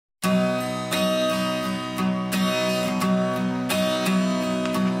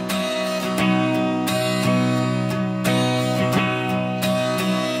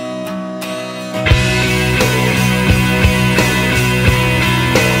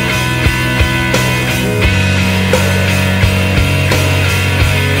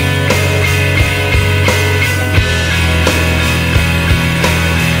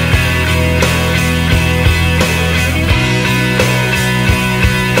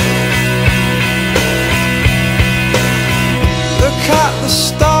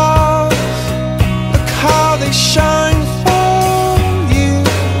stars, look how they shine for you,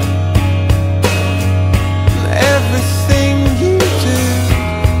 and everything you do.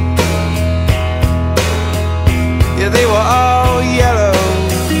 Yeah, they were all yellow.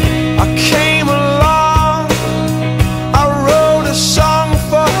 I came along, I wrote a song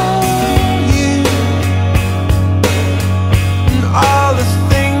for you, and all the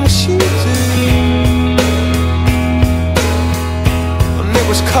things you do. And it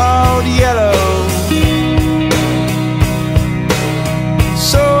was called Yellow.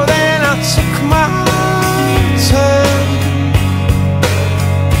 So then I took my turn.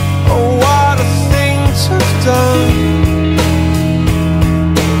 Oh, what a thing to have done.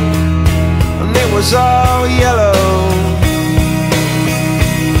 And it was all yellow.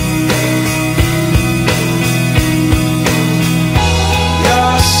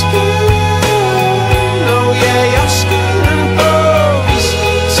 Your skin, oh yeah, your skin and bones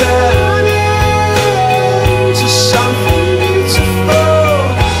turn into something beautiful.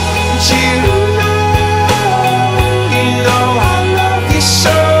 And you know I love you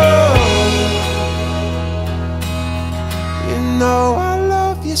so. You know I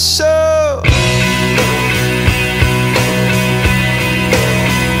love you so.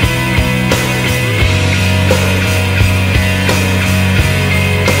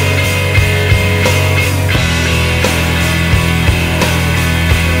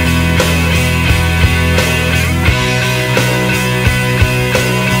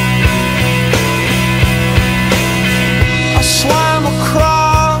 I swam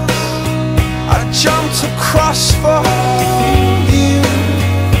across, I jumped across for you.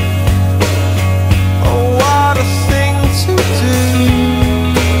 Oh, what a thing to do.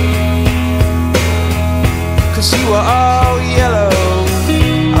 'Cause you were all yellow.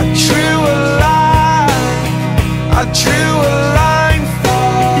 I drew a line, I drew a line for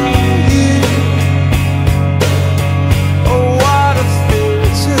you. Oh, what a thing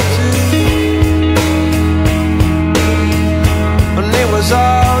to do. And it was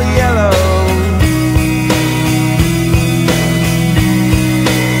all yellow.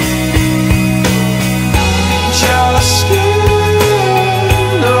 Your skin,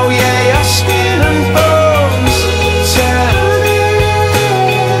 oh yeah, your skin and bones turn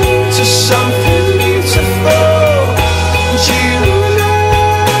into something beautiful. And you know,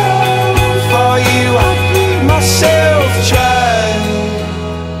 for you I bleed myself dry.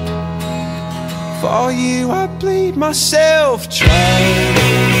 For you I bleed myself dry.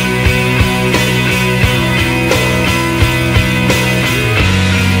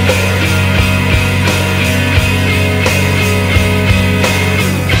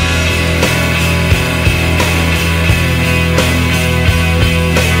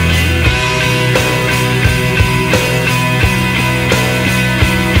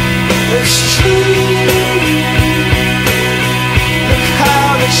 It's true. Look how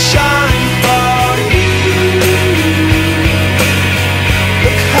they shine for you.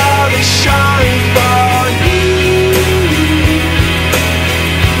 Look how they shine for you.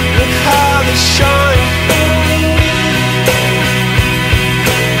 Look how they shine for you.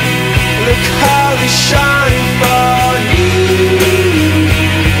 Look how they shine for you.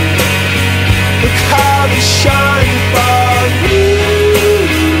 Look how they shine for you.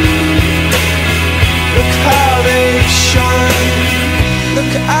 Look how they shine.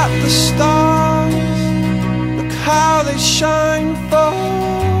 Look at the stars, look how they shine for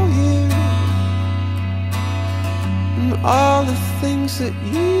you, and all the things that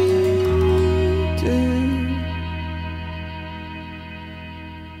you